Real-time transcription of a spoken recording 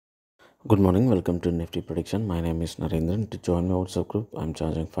Good morning, welcome to Nifty Prediction. My name is Narendran. To join my WhatsApp group, I'm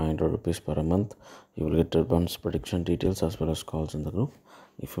charging 500 rupees per month. You will get advanced prediction details as well as calls in the group.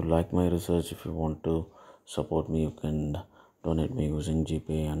 If you like my research, if you want to support me, you can donate me using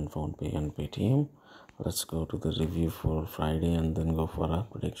GPay and PhonePe and Paytm. Let's go to the review for Friday and then go for a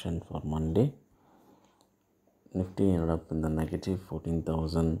prediction for Monday. Nifty ended up in the negative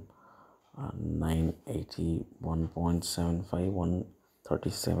 14,981.75,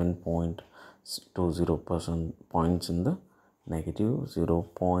 137.20% points in the negative,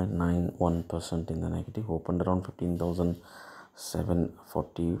 0.91% in the negative. Opened around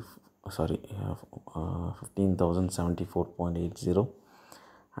 15,074.80,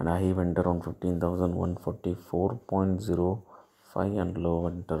 and I went around 15,144.05 and low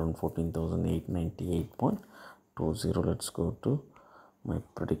went around 14,898.20. Let's go to my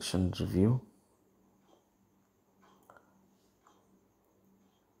prediction review.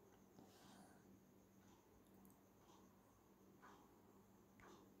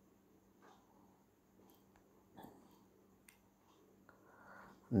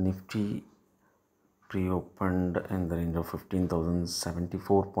 Nifty pre-opened in the range of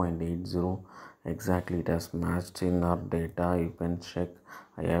 15,074.80. exactly it has matched in our data. You can check.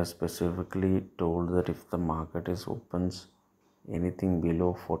 I have specifically told that if the market opens anything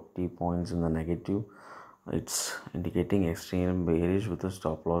below 40 points in the negative, it's indicating extreme bearish with a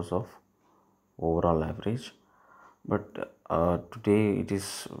stop loss of overall average. But today it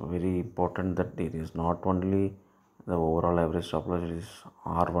is very important that it is not only the overall average stop loss, it is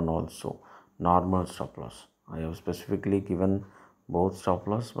R1 also, normal stop loss. I have specifically given both stop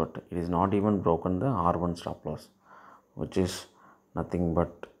loss, but it is not even broken the R1 stop loss, which is nothing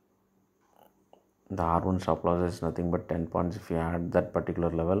but the R1 stop loss is nothing but 10 points. If you add that particular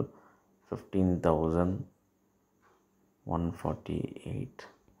level,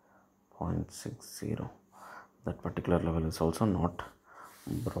 15,148.60, that particular level is also not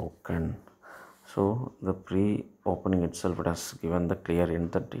broken. So the pre-opening itself, it has given the clear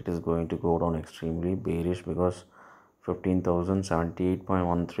hint that it is going to go down extremely bearish, because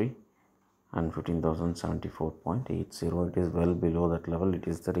 15,078.13 and 15,074.80, it is well below that level. It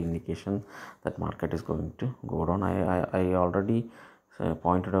is the indication that market is going to go down. I already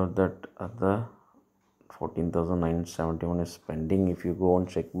pointed out that the 14,971 is pending. If you go and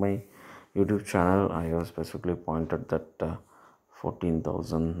check my YouTube channel, I have specifically pointed that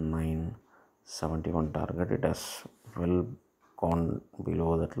 14,971 target, it has well gone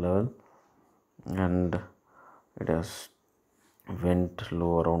below that level, and it has went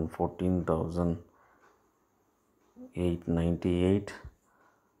low around 14,898,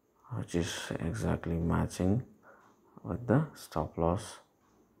 which is exactly matching with the stop loss.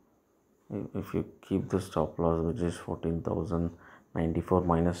 If you keep the stop loss, which is 14,094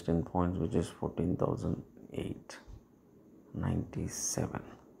 minus 10 points, which is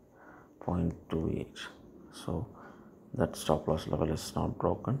 14,897.28, so that stop loss level is not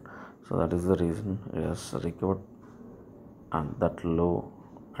broken. So that is the reason it has recovered and that low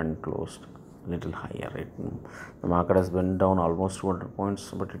and closed little higher. The market has went down almost 200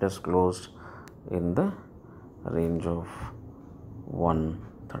 points, but it has closed in the range of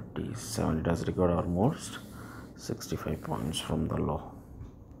 137. It has recovered almost 65 points from the low.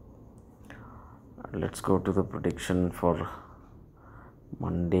 Let's go to the prediction for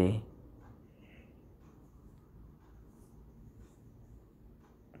Monday.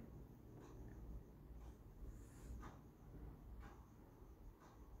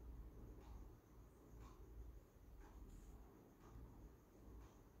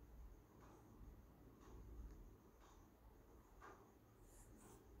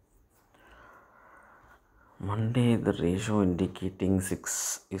 Monday, the ratio indicating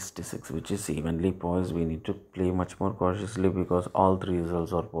 6:6, which is evenly poised. We need to play much more cautiously, because all three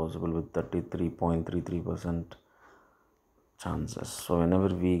results are possible with 33.33% chances. So whenever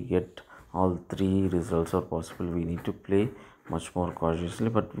we get all three results are possible, we need to play much more cautiously.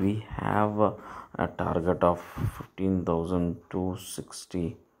 But we have a target of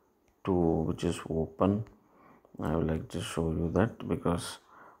 15,262, which is open. I would like to show you that, because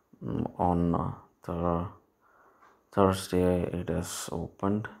on Thursday it has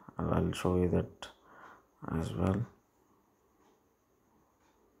opened, and I'll show you that as well.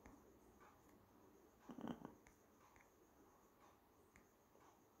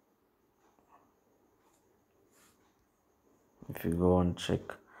 If you go and check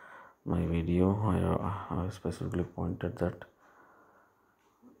my video, I specifically pointed that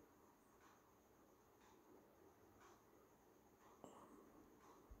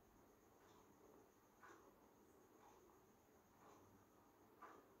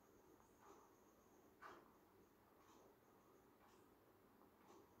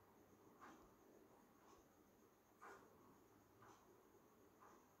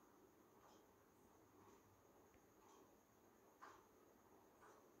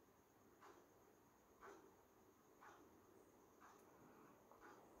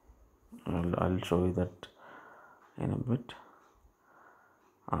I'll show you that in a bit.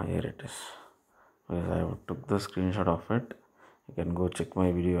 Here it is. Because I took the screenshot of it. You can go check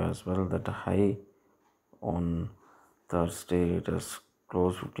my video as well. That high on Thursday, it has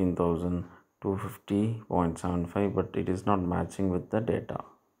closed 15,250.75, but it is not matching with the data.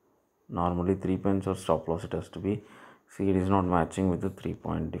 Normally 3 points or stop loss it has to be. See, it is not matching with the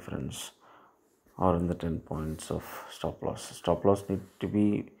 3-point difference or in the 10 points of stop loss. Stop loss need to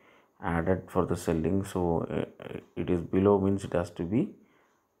be added for the selling, so it is below means it has to be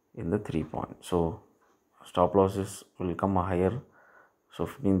in the 3 point. So stop losses will come higher, so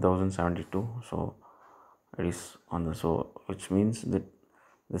 15,072. So it is on the, so which means that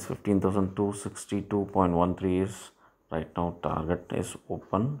this 15,262.13 is right now target is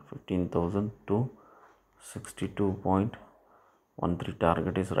open. 15,262.13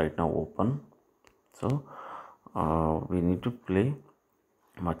 target is right now open. So we need to play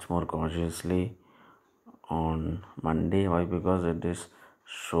much more cautiously on Monday. Why? Because it is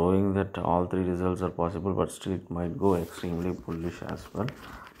showing that all three results are possible, but still it might go extremely bullish as well.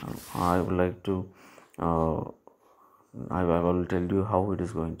 I would like to I will tell you how it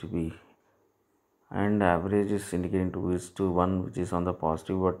is going to be. And average is indicating 2:1, which is on the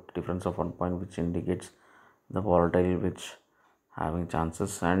positive, but difference of 1 point, which indicates the volatile, which having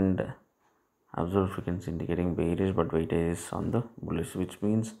chances, and absolute frequency indicating bearish, but weightage is on the bullish, which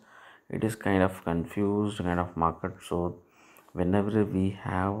means it is kind of confused kind of market. So whenever we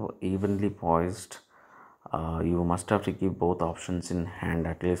have evenly poised, you must have to keep both options in hand,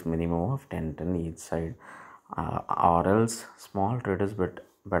 at least minimum of 10 each side, or else small traders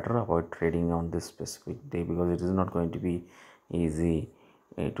better avoid trading on this specific day, because it is not going to be easy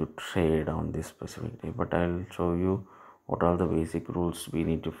to trade on this specific day. But I'll show you what are the basic rules we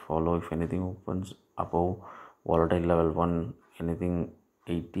need to follow. If anything opens above volatile level 1, anything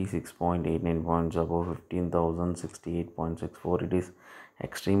 86.89 points above 15,068.64, it is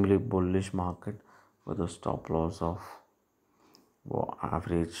extremely bullish market with a stop loss of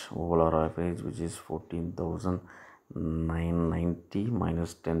average, overall average, which is 14,990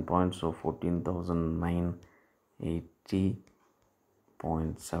 minus 10 points, so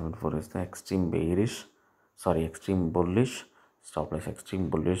 14,980.74 is the extreme bullish stop loss. Extreme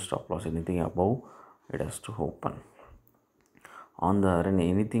bullish stop loss, anything above it has to open. On the other end,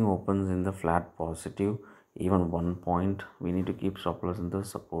 anything opens in the flat positive, even 1 point, we need to keep stop loss in the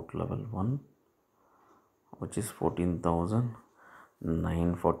support level 1, which is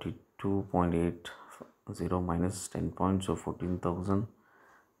 14,942.80 minus 10 points, so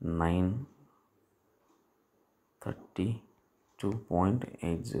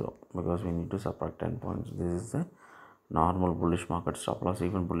 14,932.80, because we need to subtract 10 points. This is the normal bullish market stop loss.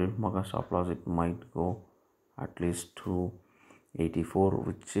 Even bullish market stop loss, it might go at least to 84,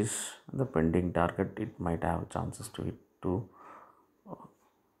 which is the pending target. It might have chances to hit to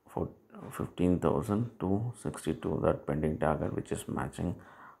 15,262, that pending target, which is matching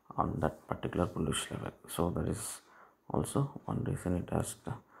on that particular bullish level. So that is also one reason it has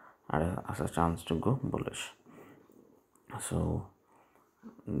a chance to go bullish. So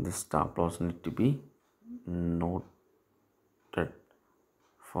this stop loss need to be noted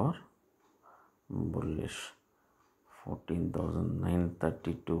for bullish.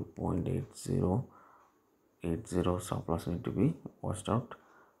 14,932.80 stop loss need to be watched out,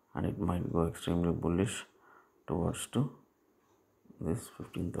 and it might go extremely bullish towards to this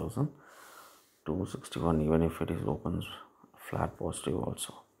 15,261, even if it is opens flat positive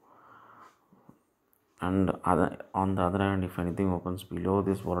also. And on the other hand, if anything opens below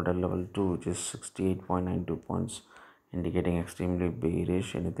this volatile level 2, which is 68.92 points, indicating extremely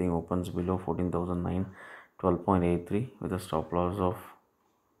bearish, anything opens below 14,912.83 with a stop loss of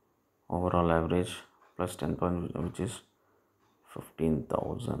overall average plus 10 points, which is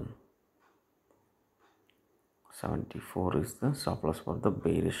 15,074 is the stop loss for the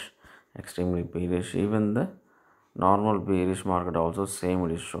bearish, extremely bearish. Even the normal bearish market also same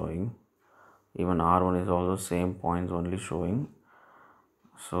it is showing. Even R1 is also same points only showing.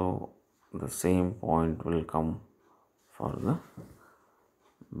 So the same point will come for the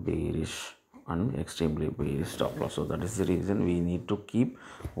bearish and extremely bearish stop loss. So that is the reason we need to keep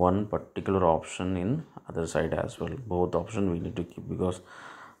one particular option in other side as well. Both option we need to keep, because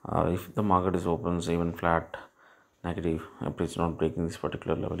if the market is opens even flat negative, if it's not breaking this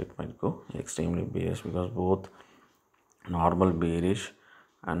particular level, it might go extremely bearish, because both normal bearish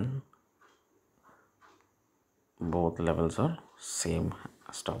and both levels are same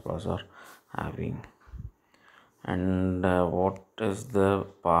stop loss are having. And what is the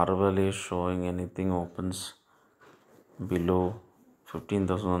parallel is showing, anything opens below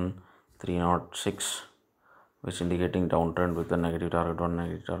 15,000 306, which indicating downtrend with a negative target 1,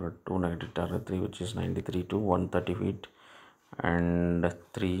 negative target 2, negative target 3, which is 93 to 130 feet and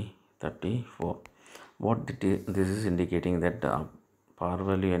 334. This is indicating that par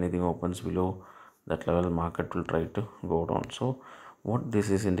value anything opens below that level, market will try to go down. So what this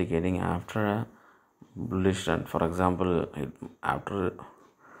is indicating, after a bullish run, for example, after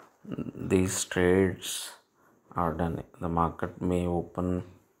these trades are done, the market may open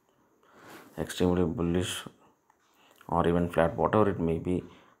extremely bullish or even flat, whatever it may be,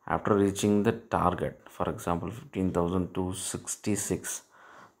 after reaching the target, for example 15,266,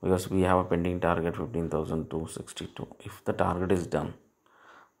 because we have a pending target 15,262. If the target is done,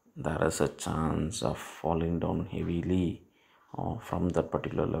 there is a chance of falling down heavily from that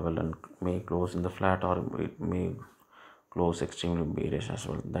particular level and may close in the flat, or it may close extremely bearish as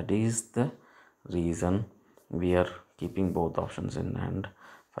well. That is the reason we are keeping both options in hand.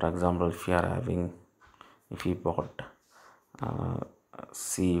 For example, if we bought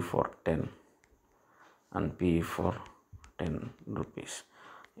C for 10 and P for 10 rupees,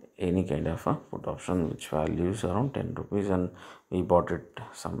 any kind of a put option which values around 10 rupees, and we bought it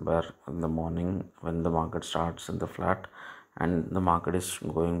somewhere in the morning when the market starts in the flat and the market is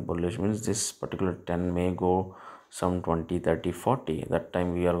going bullish, means this particular 10 may go some 20, 30, 40. That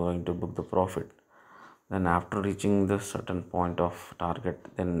time we are going to book the profit. Then after reaching the certain point of target,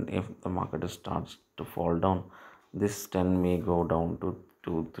 then if the market starts to fall down, this 10 may go down to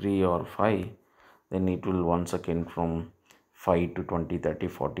 2, 3 or 5. Then it will once again from 5 to 20, 30,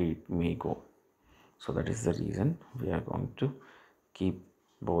 40 it may go. So that is the reason we are going to keep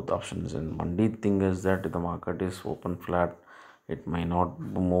both options. And only thing is that the market is open flat, it might not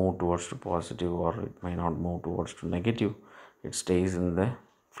move towards to positive or it might not move towards to negative. It stays in the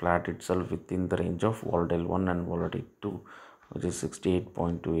flat itself within the range of volatile 1 and volatile 2, which is 68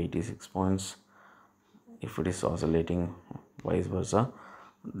 to 86 points. If it is oscillating vice versa,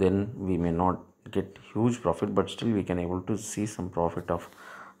 then we may not get huge profit, but still we can able to see some profit of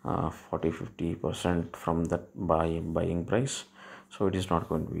 40-50% from that buying price. So it is not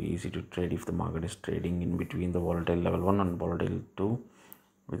going to be easy to trade if the market is trading in between the volatile level 1 and volatile 2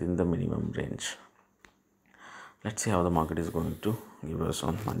 within the minimum range. Let's see how the market is going to give us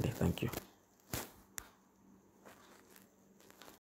on Monday. Thank you.